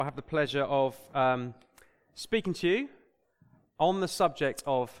I have the pleasure of speaking to you on the subject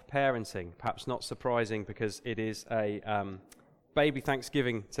of parenting. Perhaps not surprising because it is a baby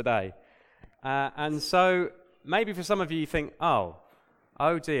Thanksgiving today. And so maybe for some of you think, oh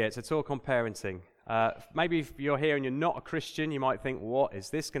dear, it's a talk on parenting. Maybe if you're here and you're not a Christian, you might think, what is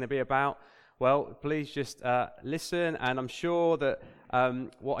this going to be about? Well, please just listen, and I'm sure that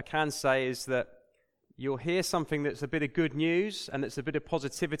what I can say is that you'll hear something that's a bit of good news and that's a bit of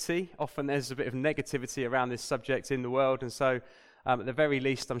positivity. Often there's a bit of negativity around this subject in the world, and so at the very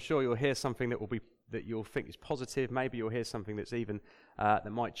least, I'm sure you'll hear something that you'll think is positive. Maybe you'll hear something that's even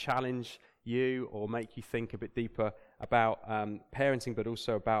that might challenge you or make you think a bit deeper about parenting, but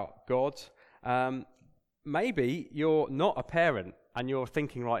also about God. Maybe you're not a parent and you're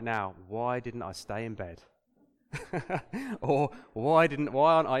thinking right now, why didn't I stay in bed? Or why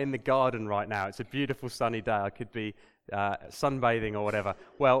aren't I in the garden right now? It's a beautiful sunny day. I could be sunbathing or whatever.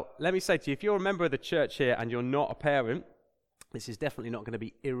 Well, let me say to you, if you're a member of the church here and you're not a parent, this is definitely not going to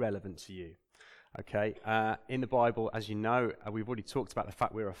be irrelevant to you. Okay, in the Bible, as you know, we've already talked about the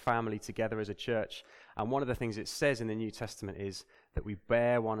fact we're a family together as a church, and one of the things it says in the New Testament is that we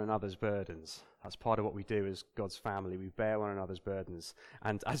bear one another's burdens. That's part of what we do as God's family. We bear one another's burdens.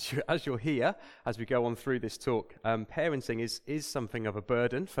 And as you'll hear, as we go on through this talk, parenting is something of a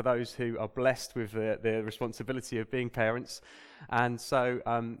burden for those who are blessed with the responsibility of being parents. And so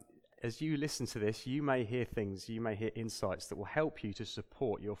as you listen to this, you may hear things, you may hear insights that will help you to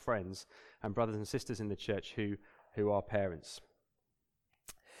support your friends and brothers and sisters in the church who are parents.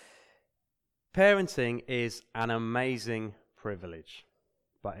 Parenting is an amazing privilege,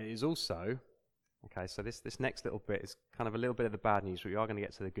 but it is also, okay, so this next little bit is kind of a little bit of the bad news, but we are going to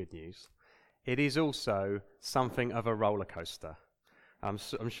get to the good news. It is also something of a roller coaster. I'm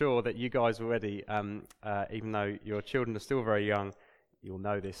sure that you guys already, even though your children are still very young, you'll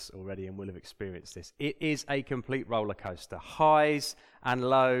know this already and will have experienced this. It is a complete roller coaster. Highs and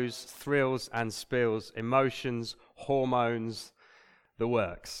lows, thrills and spills, emotions, hormones, the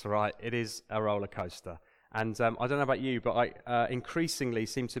works, right? It is a roller coaster. And I don't know about you, but I increasingly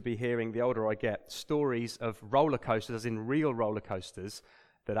seem to be hearing, the older I get, stories of roller coasters, as in real roller coasters,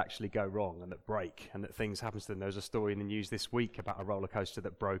 that actually go wrong and that break and that things happen to them. There was a story in the news this week about a roller coaster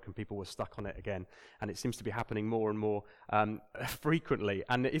that broke and people were stuck on it again. And it seems to be happening more and more frequently.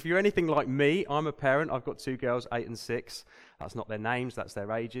 And if you're anything like me, I'm a parent. I've got two girls, 8 and 6. That's not their names, that's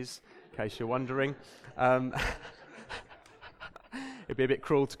their ages, in case you're wondering. It'd be a bit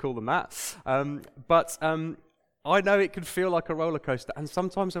cruel to call them that. But I know it can feel like a roller coaster, and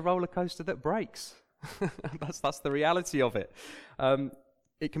sometimes a roller coaster that breaks. That's the reality of it.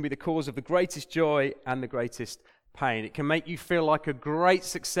 It can be the cause of the greatest joy and the greatest pain. It can make you feel like a great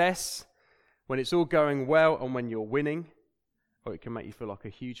success when it's all going well and when you're winning, or it can make you feel like a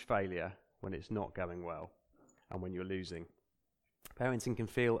huge failure when it's not going well and when you're losing. Parenting can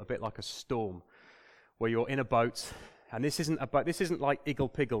feel a bit like a storm where you're in a boat, and this isn't like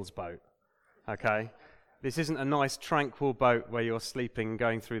Iggle Piggle's boat, okay? This isn't a nice tranquil boat where you're sleeping and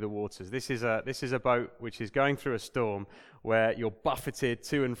going through the waters. This is a boat which is going through a storm where you're buffeted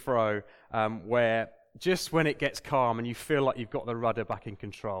to and fro, where just when it gets calm and you feel like you've got the rudder back in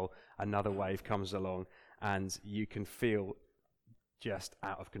control, another wave comes along and you can feel just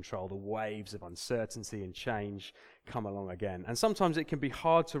out of control. The waves of uncertainty and change come along again. And sometimes it can be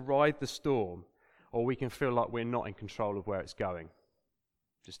hard to ride the storm, or we can feel like we're not in control of where it's going.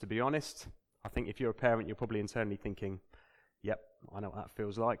 Just to be honest, I think if you're a parent, you're probably internally thinking, yep, I know what that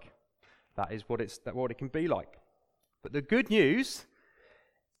feels like. That is what it can be like. But the good news,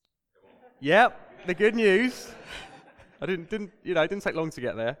 the good news, it didn't take long to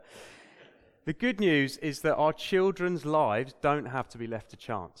get there. The good news is that our children's lives don't have to be left to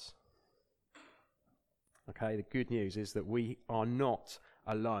chance. Okay, the good news is that we are not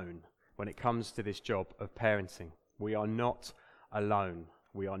alone when it comes to this job of parenting. We are not alone.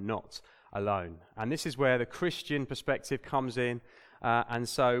 We are not alone. And this is where the Christian perspective comes in. And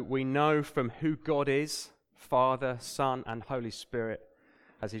so we know from who God is, Father, Son, and Holy Spirit,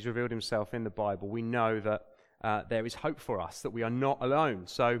 as he's revealed himself in the Bible, we know that there is hope for us, that we are not alone.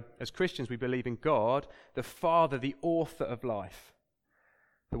 So as Christians, we believe in God, the Father, the author of life,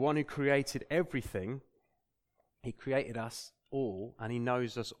 the one who created everything. He created us all, and he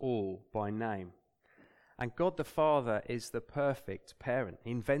knows us all by name. And God the Father is the perfect parent.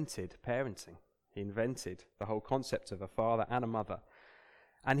 He invented parenting. He invented the whole concept of a father and a mother.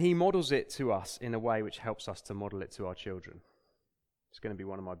 And he models it to us in a way which helps us to model it to our children. It's going to be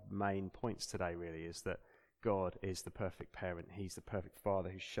one of my main points today, really, is that God is the perfect parent. He's the perfect father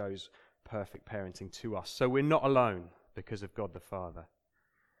who shows perfect parenting to us. So we're not alone because of God the Father.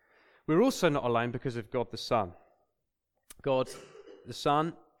 We're also not alone because of God the Son. God the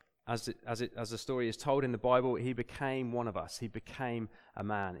Son, as the story is told in the Bible, he became one of us. He became a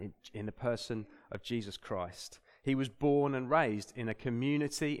man in the person of Jesus Christ. He was born and raised in a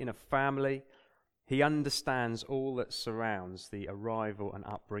community, in a family. He understands all that surrounds the arrival and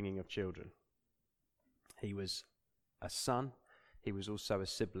upbringing of children. He was a son. He was also a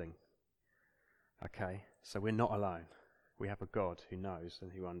sibling. Okay, so we're not alone. We have a God who knows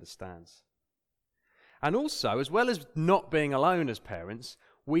and who understands. And also, as well as not being alone as parents,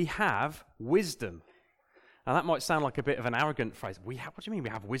 we have wisdom. Now that might sound like a bit of an arrogant phrase. What do you mean we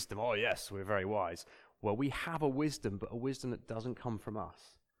have wisdom? Oh yes, we're very wise. Well, we have a wisdom, but a wisdom that doesn't come from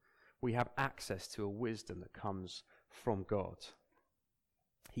us. We have access to a wisdom that comes from God.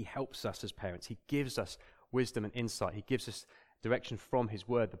 He helps us as parents. He gives us wisdom and insight. He gives us direction from his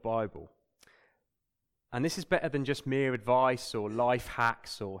word, the Bible. And this is better than just mere advice or life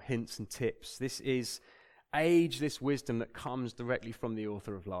hacks or hints and tips. This is ageless wisdom that comes directly from the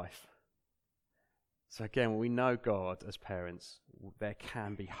author of life. So again, when we know God as parents, there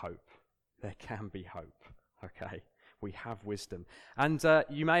can be hope. There can be hope, okay? We have wisdom. And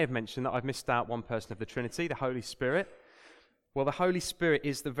you may have mentioned that I've missed out one person of the Trinity, the Holy Spirit. Well, the Holy Spirit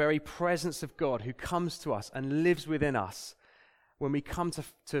is the very presence of God who comes to us and lives within us. When we come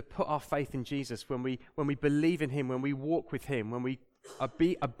to put our faith in Jesus, when we believe in him, when we walk with him, when we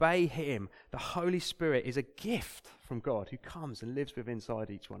obey him, the Holy Spirit is a gift from God who comes and lives within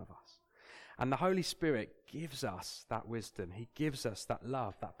inside each one of us. And the Holy Spirit gives us that wisdom. He gives us that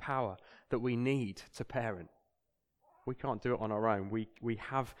love, that power that we need to parent. We can't do it on our own. We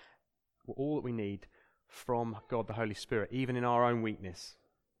have all that we need from God the Holy Spirit, even in our own weakness.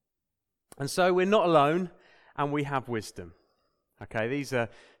 And so we're not alone, and we have wisdom. Okay, these are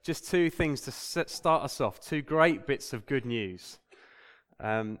just two things to start us off, two great bits of good news.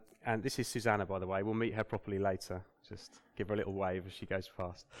 And this is Susanna, by the way. We'll meet her properly later. Just give her a little wave as she goes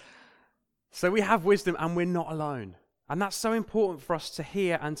past. So we have wisdom, and we're not alone. And that's so important for us to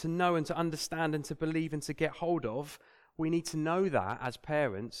hear and to know and to understand and to believe and to get hold of. We need to know that as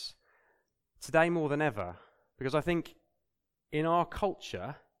parents today more than ever. Because I think in our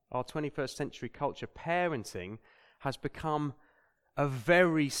culture, our 21st century culture, parenting has become a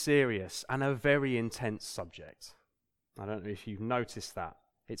very serious and a very intense subject. I don't know if you've noticed that.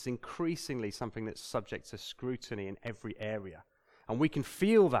 It's increasingly something that's subject to scrutiny in every area. And we can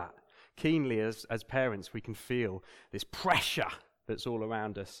feel that keenly as parents. We can feel this pressure that's all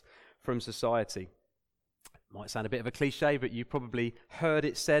around us from society. It might sound a bit of a cliche, but you've probably heard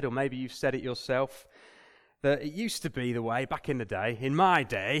it said, or maybe you've said it yourself, that it used to be the way back in the day, in my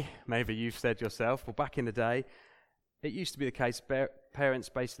day, maybe you've said yourself, well, back in the day, it used to be the case, parents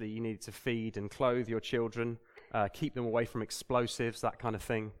basically, you needed to feed and clothe your children, keep them away from explosives, that kind of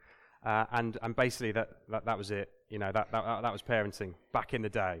thing, and basically that was it. You know, that was parenting back in the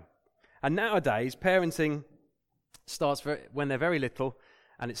day. And nowadays, parenting starts when they're very little,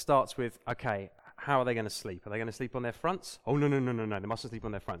 and it starts with, okay, how are they going to sleep? Are they going to sleep on their fronts? Oh, no, they mustn't sleep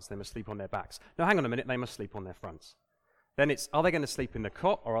on their fronts. They must sleep on their backs. No, hang on a minute, they must sleep on their fronts. Then it's, are they going to sleep in the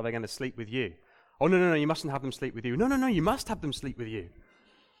cot, or are they going to sleep with you? Oh, no, you mustn't have them sleep with you. No, you must have them sleep with you.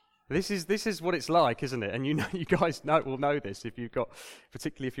 This is what it's like, isn't it? And you guys will know this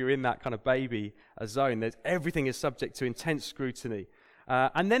particularly if you're in that kind of baby zone. Everything is subject to intense scrutiny.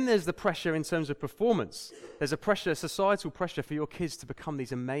 And then there's the pressure in terms of performance. There's a societal pressure for your kids to become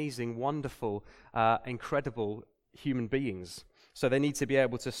these amazing, wonderful, incredible human beings. So they need to be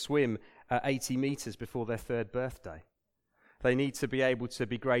able to swim 80 meters before their 3rd birthday. They need to be able to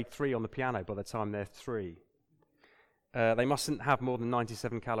be grade 3 on the piano by the time they're 3. They mustn't have more than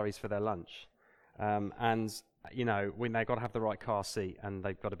 97 calories for their lunch. And, when they've got to have the right car seat and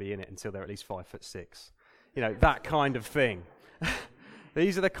they've got to be in it until they're at least 5'6". That kind of thing.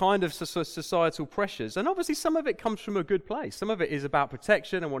 These are the kind of societal pressures. And obviously some of it comes from a good place. Some of it is about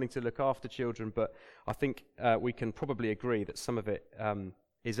protection and wanting to look after children. But I think we can probably agree that some of it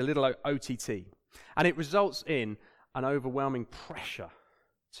is a little OTT. And it results in an overwhelming pressure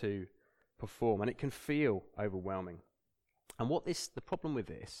to perform. And it can feel overwhelming. And the problem with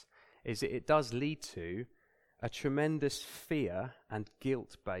this is that it does lead to a tremendous fear and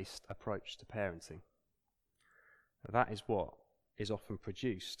guilt-based approach to parenting. That is what is often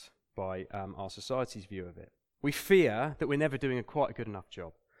produced by our society's view of it. We fear that we're never doing a quite a good enough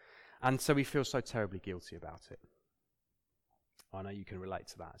job, and so we feel so terribly guilty about it. I know you can relate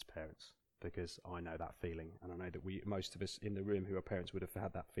to that as parents, because I know that feeling, and I know that most of us in the room who are parents would have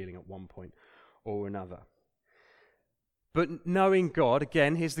had that feeling at one point or another. But knowing God,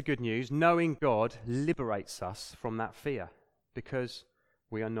 again, here's the good news, knowing God liberates us from that fear, because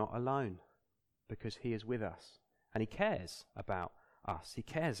we are not alone because he is with us and he cares about us. He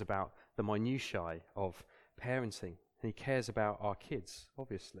cares about the minutiae of parenting and he cares about our kids,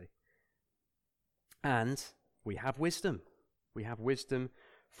 obviously. And we have wisdom. We have wisdom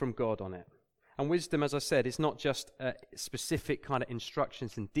from God on it. And wisdom, as I said, is not just specific kind of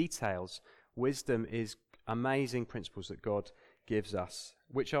instructions and details. Wisdom is amazing principles that God gives us,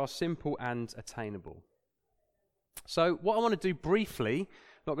 which are simple and attainable. So what I want to do briefly,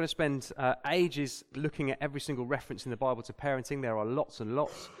 not going to spend ages looking at every single reference in the Bible to parenting. There are lots and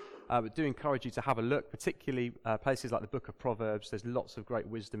lots, but do encourage you to have a look, particularly places like the book of Proverbs. There's lots of great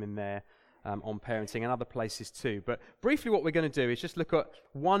wisdom in there on parenting and other places too. But briefly what we're going to do is just look at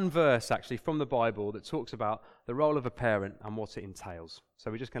one verse actually from the Bible that talks about the role of a parent and what it entails. So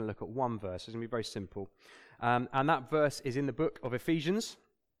we're just going to look at one verse. It's going to be very simple. And that verse is in the book of Ephesians,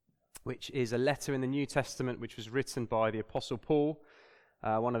 which is a letter in the New Testament which was written by the Apostle Paul,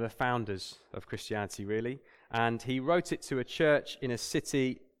 one of the founders of Christianity really. And he wrote it to a church in a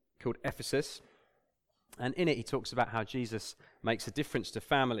city called Ephesus. And in it he talks about how Jesus makes a difference to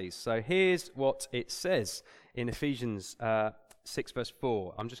families. So here's what it says in Ephesians 6 verse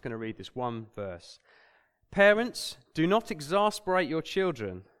 4. I'm just going to read this one verse. Parents, do not exasperate your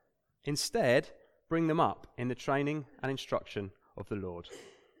children. Instead, bring them up in the training and instruction of the Lord.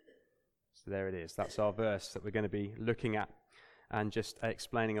 So there it is. That's our verse that we're going to be looking at and just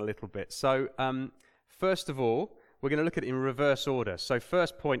explaining a little bit. So first of all, we're going to look at it in reverse order. So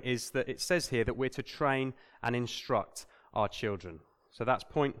first point is that it says here that we're to train and instruct our children. So that's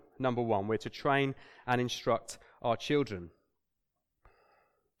point number one. We're to train and instruct our children.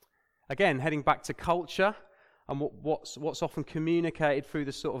 Again, heading back to culture and what's often communicated through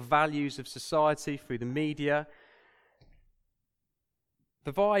the sort of values of society, through the media.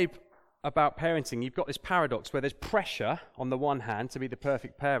 The vibe about parenting, you've got this paradox where there's pressure on the one hand to be the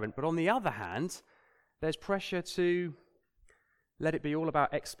perfect parent, but on the other hand, there's pressure to let it be all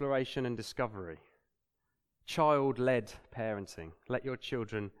about exploration and discovery. Child-led parenting. Let your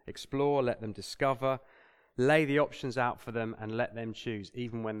children explore, let them discover, lay the options out for them and let them choose,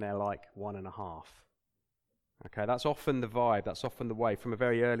 even when they're like 1.5. Okay, that's often the vibe, that's often the way from a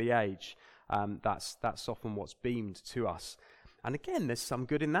very early age. That's often what's beamed to us. And again, there's some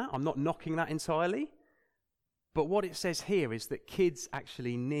good in that. I'm not knocking that entirely. But what it says here is that kids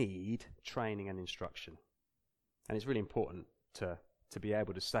actually need training and instruction. And it's really important to be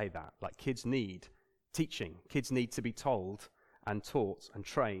able to say that. Like, kids need teaching. Kids need to be told and taught and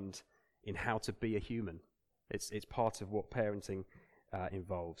trained in how to be a human. It's part of what parenting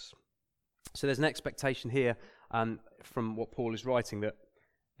involves. So there's an expectation here from what Paul is writing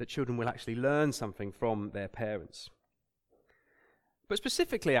that children will actually learn something from their parents. But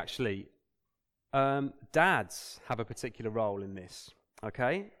specifically, actually, dads have a particular role in this,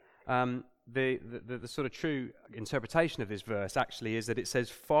 okay? The sort of true interpretation of this verse actually is that it says,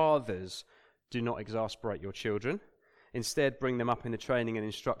 fathers, do not exasperate your children. Instead, bring them up in the training and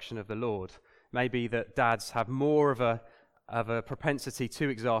instruction of the Lord. Maybe that dads have more of a propensity to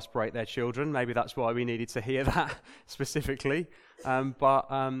exasperate their children. Maybe that's why we needed to hear that specifically. But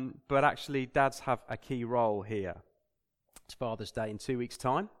actually, dads have a key role here. It's Father's Day in 2 weeks'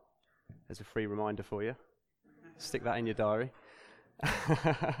 time. There's a free reminder for you. Stick that in your diary.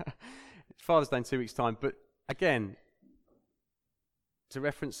 It's Father's Day in 2 weeks' time. But again, to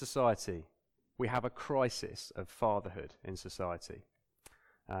reference society, we have a crisis of fatherhood in society.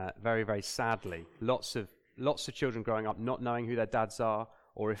 Very, very sadly, lots of children growing up not knowing who their dads are,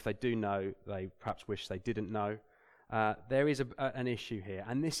 or if they do know, they perhaps wish they didn't know. There is an issue here,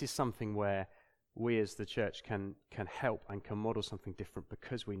 and this is something where we as the church can help and can model something different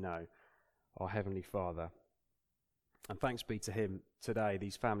because we know our Heavenly Father. And thanks be to him today,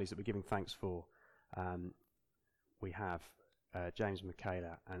 these families that we're giving thanks for. We have James and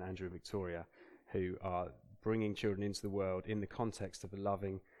Michaela and Andrew and Victoria, who are bringing children into the world in the context of a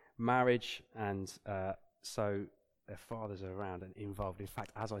loving marriage, and so their fathers are around and involved. In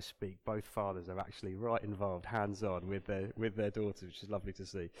fact, as I speak, both fathers are actually right involved, hands-on with their daughters, which is lovely to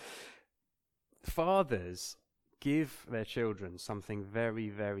see. Fathers give their children something very,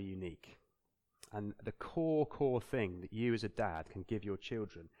 very unique. And the core thing that you as a dad can give your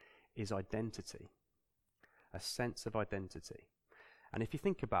children is identity, a sense of identity. And if you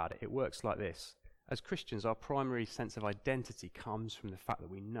think about it, it works like this. As Christians, our primary sense of identity comes from the fact that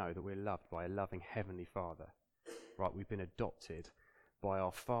we know that we're loved by a loving Heavenly Father. Right? We've been adopted by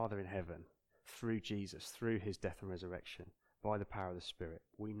our Father in heaven through Jesus, through his death and resurrection, by the power of the Spirit.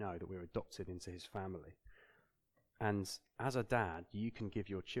 We know that we're adopted into his family. And as a dad, you can give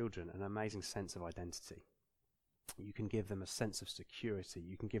your children an amazing sense of identity. You can give them a sense of security.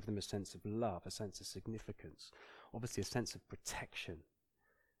 You can give them a sense of love, a sense of significance, obviously a sense of protection.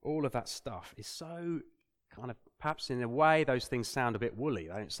 All of that stuff is so kind of, perhaps in a way, those things sound a bit woolly.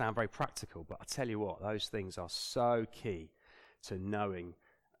 They don't sound very practical, but I tell you what, those things are so key to knowing,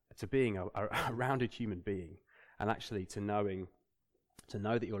 to being a rounded human being, and actually to know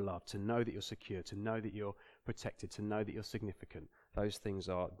that you're loved, to know that you're secure, to know that you're protected, to know that you're significant. Those things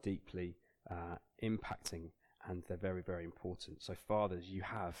are deeply impacting, and they're very, very important. So fathers, you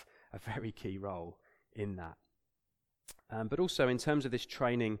have a very key role in that. But also in terms of this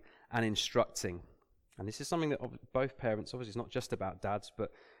training and instructing, and this is something that both parents, obviously it's not just about dads,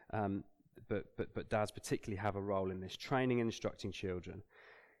 but dads particularly have a role in this, training and instructing children.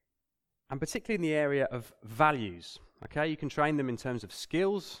 And particularly in the area of values. Okay, you can train them in terms of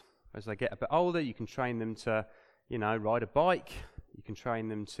skills. As they get a bit older, you can train them to, ride a bike. You can train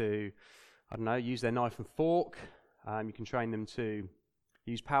them to, use their knife and fork. You can train them to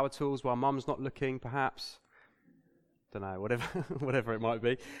use power tools while mum's not looking, perhaps. Don't know, whatever it might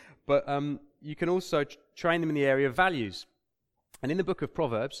be. But you can also train them in the area of values. And in the book of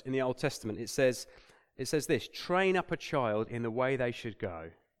Proverbs, in the Old Testament, it says this: train up a child in the way they should go,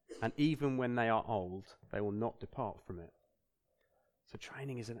 and even when they are old, they will not depart from it. So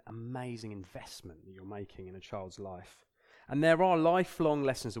training is an amazing investment that you're making in a child's life. And there are lifelong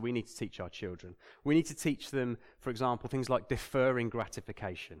lessons that we need to teach our children. We need to teach them, for example, things like deferring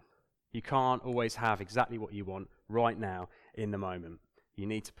gratification. You can't always have exactly what you want right now in the moment. You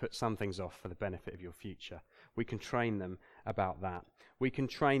need to put some things off for the benefit of your future. We can train them about that. We can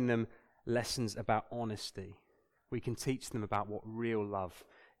train them lessons about honesty. We can teach them about what real love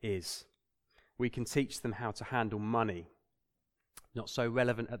is. We can teach them how to handle money. Not so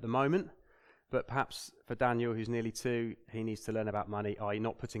relevant at the moment, but perhaps for Daniel, who's nearly 2, he needs to learn about money, i.e.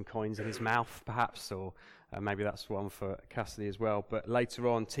 not putting coins in his mouth, perhaps, or maybe that's one for Cassidy as well. But later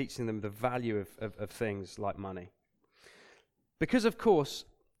on, teaching them the value of things like money. Because, of course,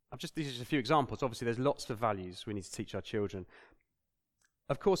 these are just a few examples. Obviously, there's lots of values we need to teach our children.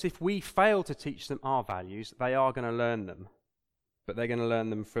 Of course, if we fail to teach them our values, they are going to learn them. But they're going to learn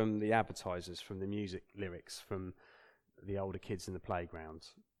them from the advertisers, from the music lyrics, from the older kids in the playground.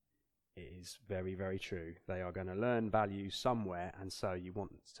 It is very, very true. They are going to learn values somewhere, and so you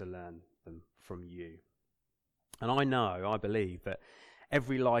want to learn them from you. And I believe that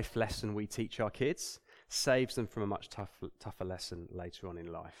every life lesson we teach our kids saves them from a much tougher lesson later on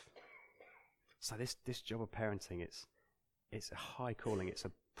in life. So this job of parenting, it's a high calling, it's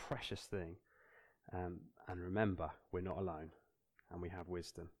a precious thing. And remember, we're not alone, and we have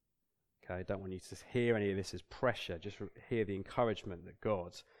wisdom. Okay, I don't want you to hear any of this as pressure. Just hear the encouragement that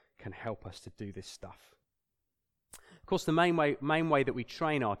God can help us to do this stuff. Of course, the main way that we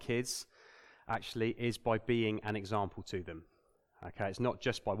train our kids actually is by being an example to them. Okay, it's not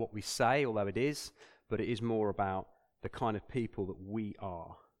just by what we say, although it is, but it is more about the kind of people that we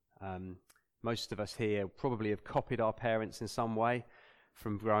are. Most of us here probably have copied our parents in some way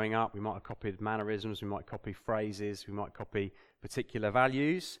from growing up. We might have copied mannerisms, we might copy phrases, we might copy particular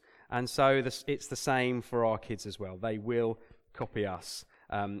values. And so it's the same for our kids as well. They will copy us.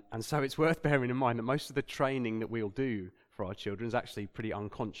 And so it's worth bearing in mind that most of the training that we'll do for our children is actually pretty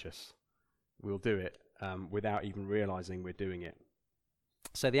unconscious. We'll do it without even realizing we're doing it.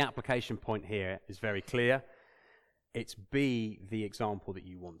 So the application point here is very clear. It's be the example that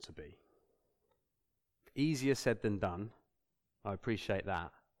you want to be. Easier said than done. I appreciate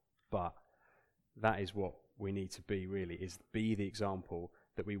that. But that is what we need to be, really, is be the example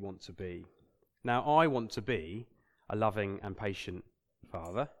that we want to be. Now, I want to be a loving and patient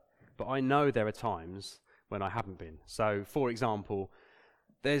father, but I know there are times when I haven't been. So, for example,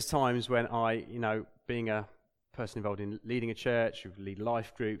 there's times when I, being a person involved in leading a church, we lead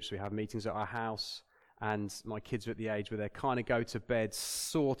life groups, we have meetings at our house, and my kids are at the age where they kind of go to bed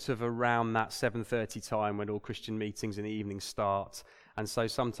sort of around that 7:30 time when all Christian meetings in the evening start. And so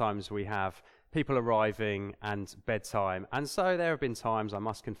sometimes we have people arriving and bedtime. And so there have been times, I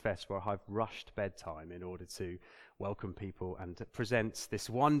must confess, where I've rushed bedtime in order to welcome people and to present this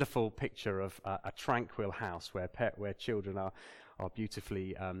wonderful picture of a tranquil house where children are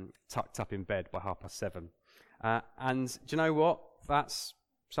beautifully tucked up in bed by 7:30. And do you know what?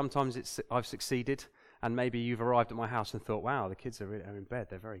 Sometimes I've succeeded, and maybe you've arrived at my house and thought, wow, the kids are in bed,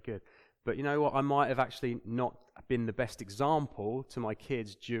 they're very good. But you know what? I might have actually not been the best example to my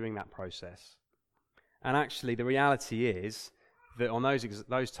kids during that process. And actually, the reality is that on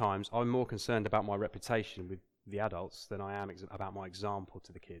those times, I'm more concerned about my reputation with the adults than I am about my example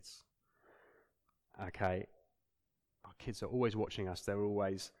to the kids. Okay? Our kids are always watching us. They're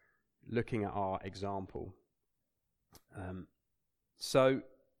always looking at our example. So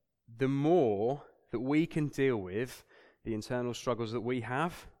the more that we can deal with the internal struggles that we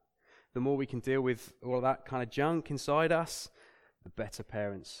have, the more we can deal with all of that kind of junk inside us, the better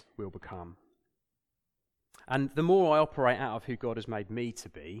parents we'll become. And the more I operate out of who God has made me to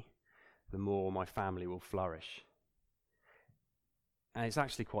be, the more my family will flourish. And it's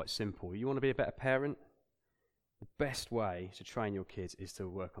actually quite simple. You want to be a better parent? The best way to train your kids is to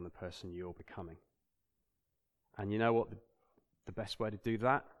work on the person you're becoming. And you know what? The best way to do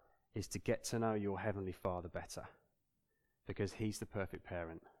that is to get to know your Heavenly Father better. Because He's the perfect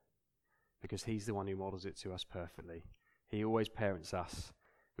parent. Because He's the one who models it to us perfectly. He always parents us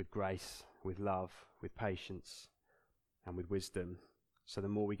with grace, with love, with patience, and with wisdom. So the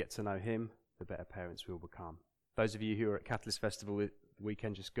more we get to know Him, the better parents we'll become. Those of you who are at Catalyst Festival the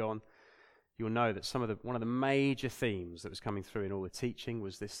weekend just gone, you'll know that one of the major themes that was coming through in all the teaching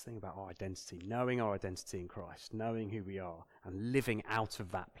was this thing about our identity, knowing our identity in Christ, knowing who we are, and living out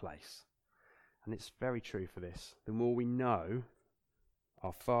of that place. And it's very true for this. The more we know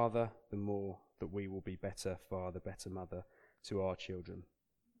our Father, the more that we will be better father, better mother to our children.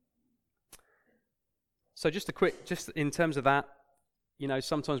 So just in terms of that,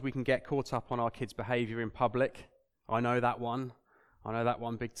 sometimes we can get caught up on our kids' behaviour in public. I know that one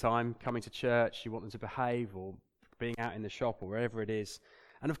big time. Coming to church, you want them to behave, or being out in the shop, or wherever it is.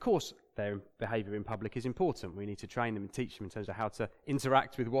 And of course, their behaviour in public is important. We need to train them and teach them in terms of how to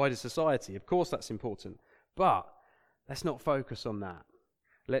interact with wider society. Of course, that's important. But let's not focus on that.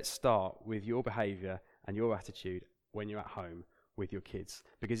 Let's start with your behaviour and your attitude when you're at home with your kids.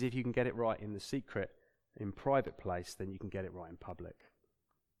 Because if you can get it right in the secret, in private place, then you can get it right in public.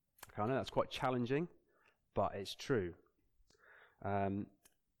 Okay, I know that's quite challenging, but it's true. And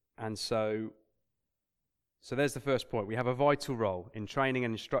so there's the first point. We have a vital role in training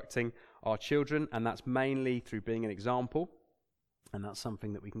and instructing our children, and that's mainly through being an example, and that's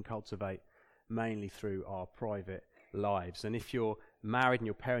something that we can cultivate mainly through our private lives. And if you're married and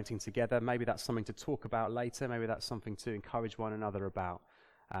you're parenting together, maybe that's something to talk about later. Maybe that's something to encourage one another about,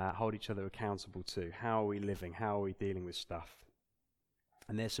 hold each other accountable to. How are we living? How are we dealing with stuff?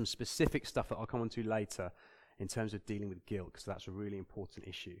 And there's some specific stuff that I'll come on to later in terms of dealing with guilt, because that's a really important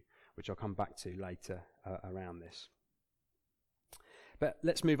issue, which I'll come back to later around this. But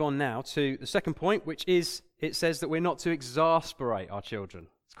let's move on now to the second point, which is, it says that we're not to exasperate our children.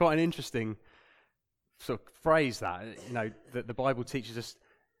 It's quite an interesting sort of phrase that the Bible teaches us,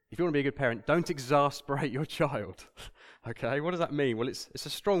 if you want to be a good parent, don't exasperate your child. Okay, what does that mean? Well, it's a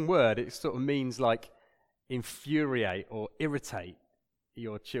strong word. It sort of means like infuriate or irritate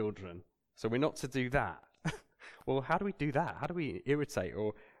your children. So we're not to do that. Well, how do we do that? How do we irritate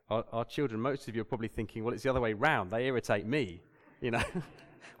our children? Most of you are probably thinking, well, it's the other way round. They irritate me.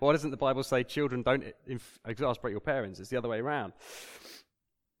 Why doesn't the Bible say children don't exasperate your parents? It's the other way around.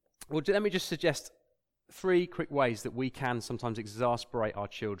 Well, let me just suggest 3 quick ways that we can sometimes exasperate our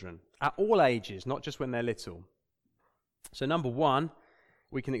children at all ages, not just when they're little. So number 1,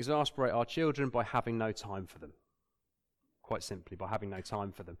 we can exasperate our children by having no time for them. Quite simply, by having no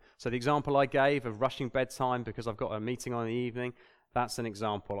time for them. So the example I gave of rushing bedtime because I've got a meeting on in the evening, that's an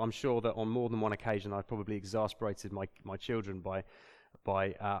example. I'm sure that on more than one occasion I've probably exasperated my children by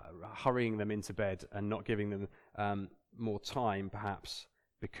hurrying them into bed and not giving them more time, perhaps,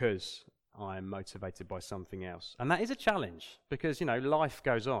 because I'm motivated by something else. And that is a challenge because, life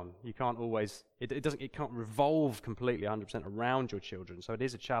goes on. You can't always, it can't revolve completely 100% around your children, so it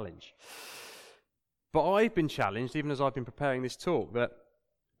is a challenge. But I've been challenged, even as I've been preparing this talk, that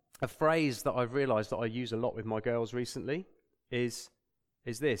a phrase that I've realised that I use a lot with my girls recently is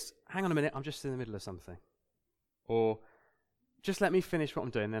this: hang on a minute, I'm just in the middle of something. Or, just let me finish what I'm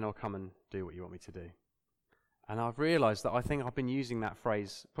doing, then I'll come and do what you want me to do. And I've realised that I think I've been using that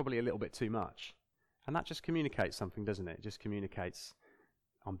phrase probably a little bit too much. And that just communicates something, doesn't it? It just communicates,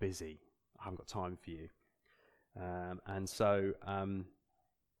 I'm busy, I haven't got time for you. And so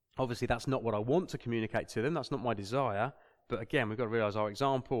obviously that's not what I want to communicate to them, that's not my desire. But again, we've got to realise our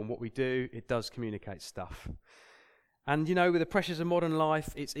example and what we do, it does communicate stuff. And with the pressures of modern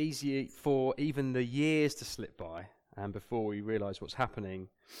life, it's easy for even the years to slip by, and before we realise what's happening,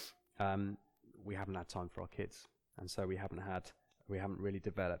 we haven't had time for our kids, and so we haven't really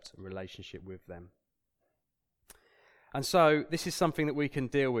developed a relationship with them. And so this is something that we can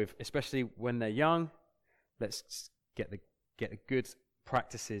deal with, especially when they're young. Let's get the good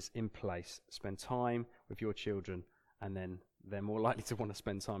practices in place. Spend time with your children, and then they're more likely to want to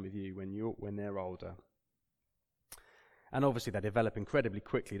spend time with you when they're older. And obviously they develop incredibly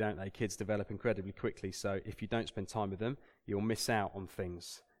quickly, don't they? Kids develop incredibly quickly, so if you don't spend time with them, you'll miss out on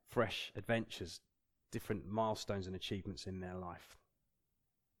things, fresh adventures, different milestones and achievements in their life.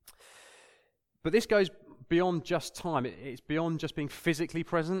 But this goes beyond just time. It's beyond just being physically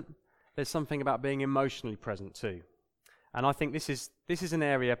present. There's something about being emotionally present too. And I think this is an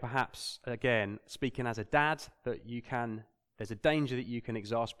area, perhaps, again, speaking as a dad, that there's a danger that you can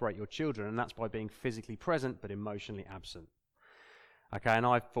exasperate your children, and that's by being physically present but emotionally absent. Okay, and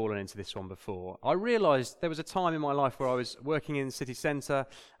I've fallen into this one before. I realised there was a time in my life where I was working in the city centre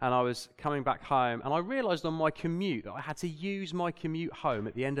and I was coming back home, and I realised on my commute that I had to use my commute home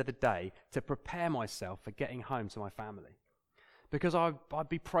at the end of the day to prepare myself for getting home to my family. Because I'd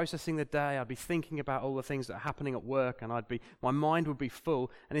be processing the day, I'd be thinking about all the things that are happening at work, and my mind would be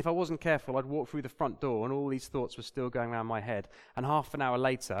full, and if I wasn't careful, I'd walk through the front door and all these thoughts were still going around my head, and half an hour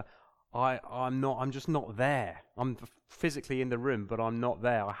later, I'm just not there. I'm physically in the room, but I'm not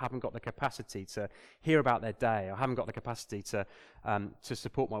there. I haven't got the capacity to hear about their day. I haven't got the capacity to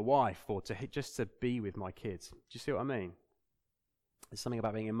support my wife or just to be with my kids. Do you see what I mean? There's something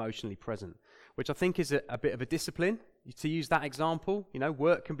about being emotionally present, which I think is a bit of a discipline. To use that example,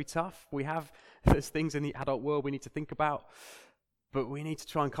 work can be tough. There's things in the adult world we need to think about, but we need to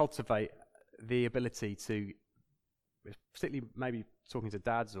try and cultivate the ability to, particularly maybe talking to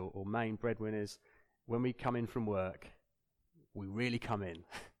dads or main breadwinners, when we come in from work, we really come in.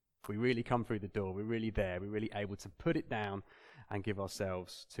 We really come through the door. We're really there. We're really able to put it down and give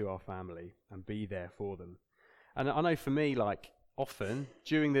ourselves to our family and be there for them. And I know for me, often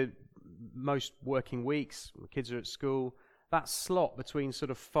during the most working weeks, when the kids are at school, that slot between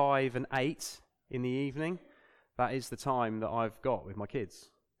sort of 5 and 8 in the evening, that is the time that I've got with my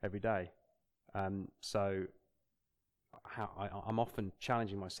kids every day. So I'm often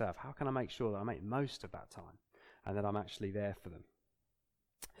challenging myself, how can I make sure that I make the most of that time and that I'm actually there for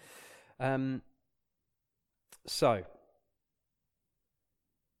them? So,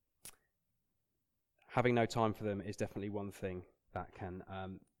 having no time for them is definitely one thing that can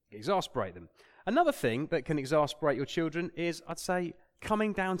exasperate them. Another thing that can exasperate your children is, I'd say,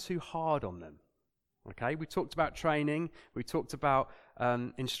 coming down too hard on them. Okay, we talked about training, we talked about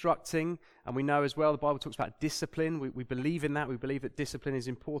instructing, and we know as well the Bible talks about discipline. We believe in that. We believe that discipline is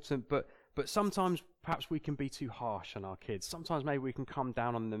important, but sometimes perhaps we can be too harsh on our kids. Sometimes maybe we can come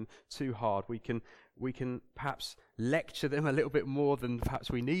down on them too hard. We can perhaps lecture them a little bit more than perhaps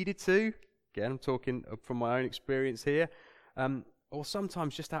we needed to. Again, I'm talking from my own experience here. Or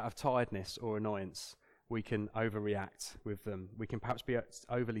sometimes just out of tiredness or annoyance, we can overreact with them. We can perhaps be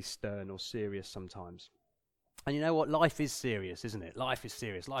overly stern or serious sometimes. And you know what? Life is serious, isn't it? Life is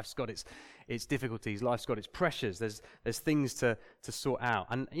serious. Life's got its difficulties. Life's got its pressures. There's things to sort out.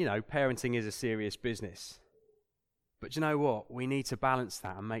 And, parenting is a serious business. But you know what? We need to balance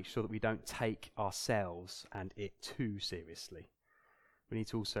that and make sure that we don't take ourselves and it too seriously. We need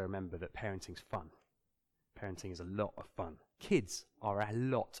to also remember that parenting's fun. Parenting is a lot of fun. Kids are a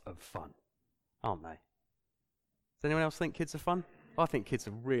lot of fun, aren't they? Does anyone else think kids are fun? I think kids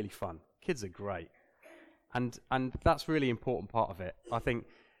are really fun. Kids are great. And that's a really important part of it. I think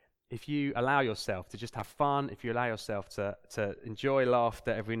if you allow yourself to just have fun, if you allow yourself to enjoy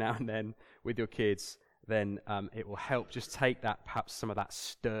laughter every now and then with your kids, then it will help just take perhaps some of that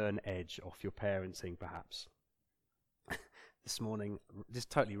stern edge off your parenting, perhaps. This morning,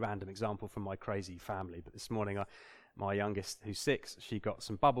 just totally random example from my crazy family, but this morning my youngest, who's 6, she got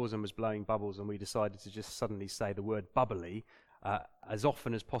some bubbles and was blowing bubbles, and we decided to just suddenly say the word bubbly as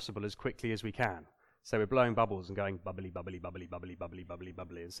often as possible, as quickly as we can. So we're blowing bubbles and going bubbly, bubbly, bubbly, bubbly, bubbly, bubbly,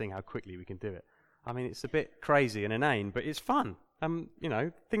 bubbly, and seeing how quickly we can do it. I mean, it's a bit crazy and inane, but it's fun.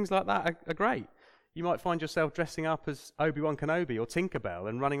 Things like that are great. You might find yourself dressing up as Obi-Wan Kenobi or Tinkerbell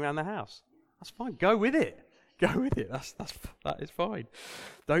and running around the house. That's fine. Go with it. Go with it. That is fine.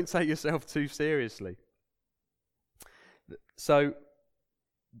 Don't take yourself too seriously. So,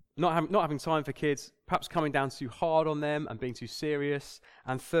 not having time for kids, perhaps coming down too hard on them and being too serious,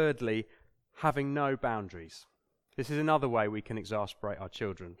 and thirdly, having no boundaries. This is another way we can exasperate our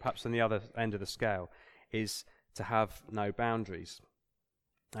children. Perhaps on the other end of the scale is to have no boundaries.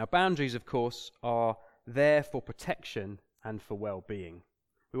 Now, boundaries, of course, are there for protection and for well-being.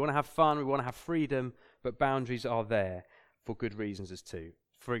 We want to have fun, we want to have freedom, but boundaries are there for good reasons as too.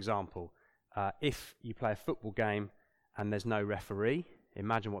 For example, if you play a football game and there's no referee,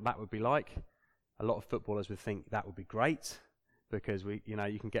 imagine what that would be like. A lot of footballers would think that would be great because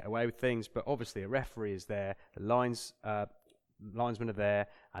you can get away with things, but obviously a referee is there, the linesmen are there,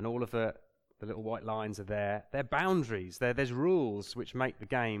 and all of the little white lines are there. They're boundaries. There's rules which make the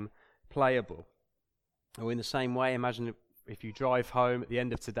game playable. Or in the same way, imagine if you drive home at the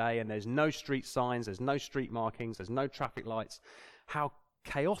end of today and there's no street signs, there's no street markings, there's no traffic lights, how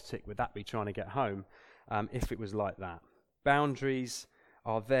chaotic would that be trying to get home if it was like that? Boundaries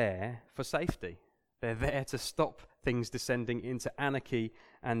are there for safety. They're there to stop things descending into anarchy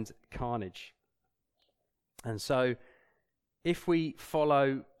and carnage. And so if we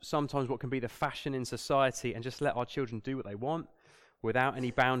follow sometimes what can be the fashion in society and just let our children do what they want without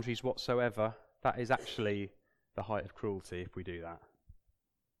any boundaries whatsoever, that is actually the height of cruelty if we do that.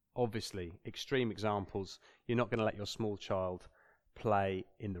 Obviously, extreme examples, you're not going to let your small child play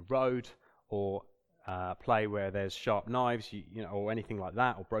in the road or play where there's sharp knives, you know, or anything like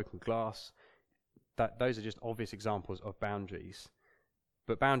that, or broken glass. Those are just obvious examples of boundaries.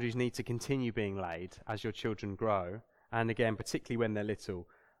 But boundaries need to continue being laid as your children grow. And again, particularly when they're little,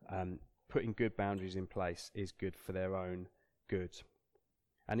 putting good boundaries in place is good for their own good.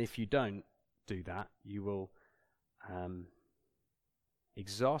 And if you don't do that, you will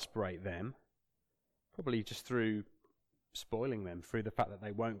exasperate them, probably just through spoiling them, through the fact that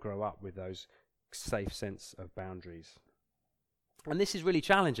they won't grow up with those safe sense of boundaries. And this is really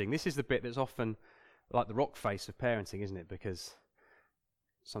challenging. This is the bit that's often like the rock face of parenting, isn't it? Because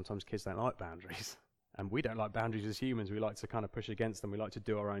sometimes kids don't like boundaries. And we don't like boundaries as humans. We like to kind of push against them. We like to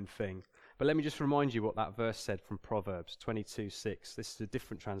do our own thing. But let me just remind you what that verse said from Proverbs 22:6. This is a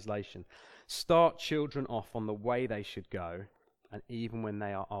different translation. Start children off on the way they should go, and even when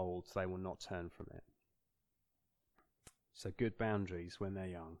they are old, they will not turn from it. So good boundaries when they're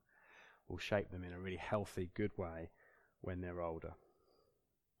young will shape them in a really healthy, good way when they're older.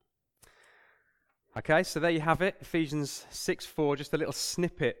 Okay, so there you have it. Ephesians 6:4, just a little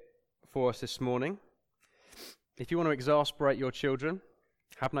snippet for us this morning. If you want to exasperate your children,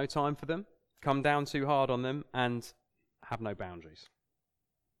 have no time for them, come down too hard on them, and have no boundaries.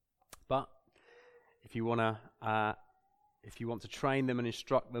 But if you want to train them and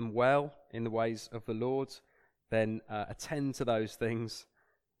instruct them well in the ways of the Lord, then attend to those things,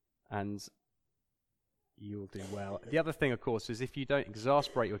 and you'll do well. The other thing, of course, is if you don't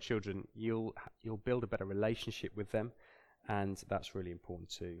exasperate your children, you'll build a better relationship with them, and that's really important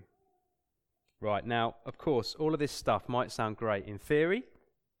too. Right, now, of course, all of this stuff might sound great in theory,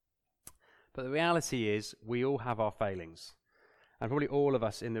 but the reality is we all have our failings. And probably all of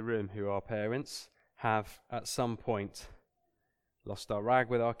us in the room who are parents have at some point lost our rag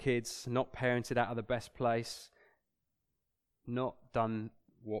with our kids, not parented out of the best place, not done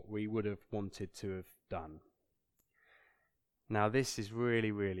what we would have wanted to have done. Now, this is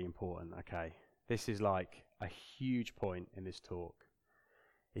really, really important, okay? This is like a huge point in this talk.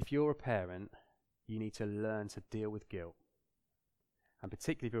 If you're a parent, you need to learn to deal with guilt. And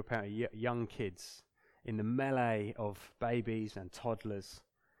particularly if you're a parent of young kids, in the melee of babies and toddlers,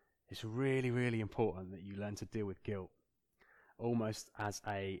 it's really, really important that you learn to deal with guilt almost as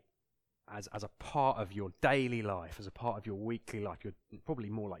a part of your daily life, as a part of your weekly life, probably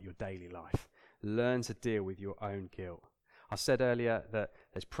more like your daily life. Learn to deal with your own guilt. I said earlier that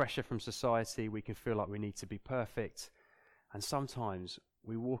there's pressure from society. We can feel like we need to be perfect. And sometimes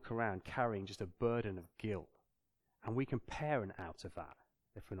we walk around carrying just a burden of guilt. And we can parent out of that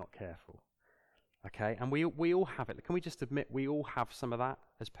if we're not careful. Okay? And we all have it. Can we just admit we all have some of that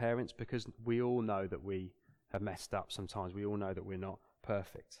as parents? Because we all know that we have messed up sometimes. We all know that we're not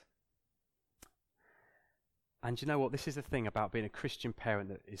perfect. And you know what? This is the thing about being a Christian parent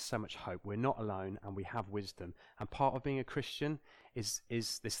that is so much hope. We're not alone and we have wisdom. And part of being a Christian is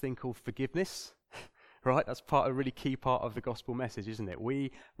this thing called forgiveness. Right? That's a really key part of the gospel message, isn't it?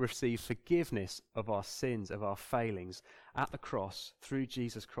 We receive forgiveness of our sins, of our failings at the cross through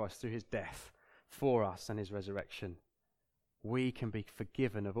Jesus Christ, through his death for us and his resurrection. We can be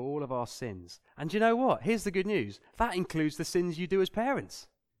forgiven of all of our sins. And you know what? Here's the good news. That includes the sins you do as parents.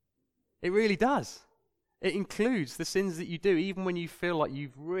 It really does. It includes the sins that you do, even when you feel like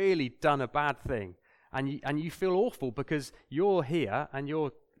you've really done a bad thing. And you feel awful because you're here and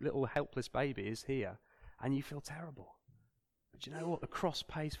your little helpless baby is here. And you feel terrible. But you know what? The cross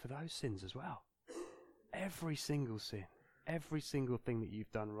pays for those sins as well. Every single sin. Every single thing that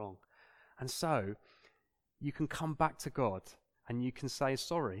you've done wrong. And so, you can come back to God and you can say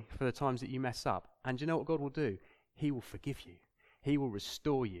sorry for the times that you mess up. And you know what God will do? He will forgive you. He will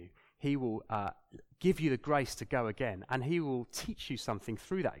restore you. He will give you the grace to go again. And he will teach you something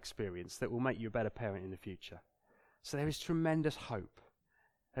through that experience that will make you a better parent in the future. So there is tremendous hope.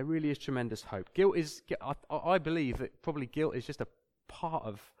 There really is tremendous hope. I believe that probably guilt is just a part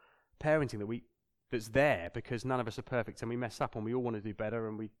of parenting that's there because none of us are perfect and we mess up and we all want to do better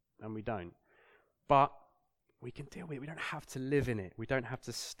and we don't. But we can deal with it. We don't have to live in it. We don't have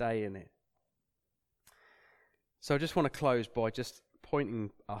to stay in it. So I just want to close by just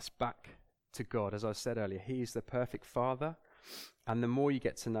pointing us back to God. As I said earlier, he is the perfect Father And the more you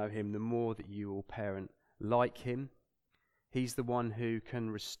get to know him, the more that you will parent like him. He's the one who can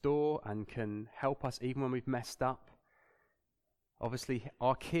restore and can help us even when we've messed up. Obviously,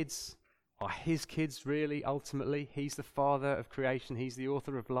 our kids are his kids, really, ultimately. He's the father of creation. He's the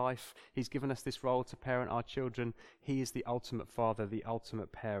author of life. He's given us this role to parent our children. He is the ultimate father, the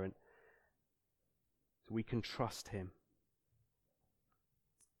ultimate parent. So we can trust him.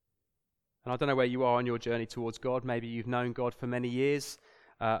 And I don't know where you are on your journey towards God. Maybe you've known God for many years.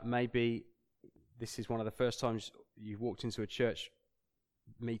 Maybe this is one of the first times you've walked into a church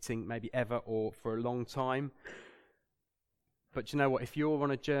meeting, maybe ever, or for a long time. But you know what? If you're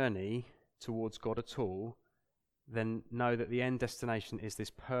on a journey towards God at all, then know that the end destination is this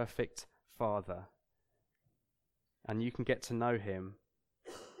perfect Father. And you can get to know him.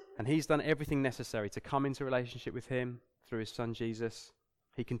 And he's done everything necessary to come into relationship with him through his son Jesus.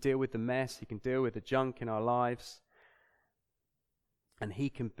 He can deal with the mess. He can deal with the junk in our lives. And he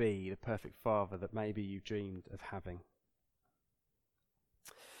can be the perfect father that maybe you dreamed of having.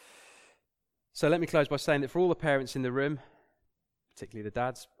 So let me close by saying that for all the parents in the room, particularly the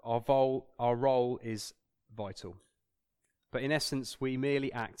dads, our role is vital. But in essence, we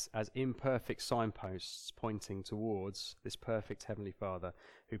merely act as imperfect signposts pointing towards this perfect Heavenly Father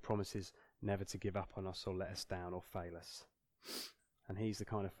who promises never to give up on us or let us down or fail us. And he's the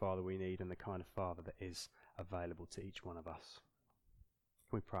kind of father we need and the kind of father that is available to each one of us.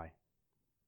 Can we pray?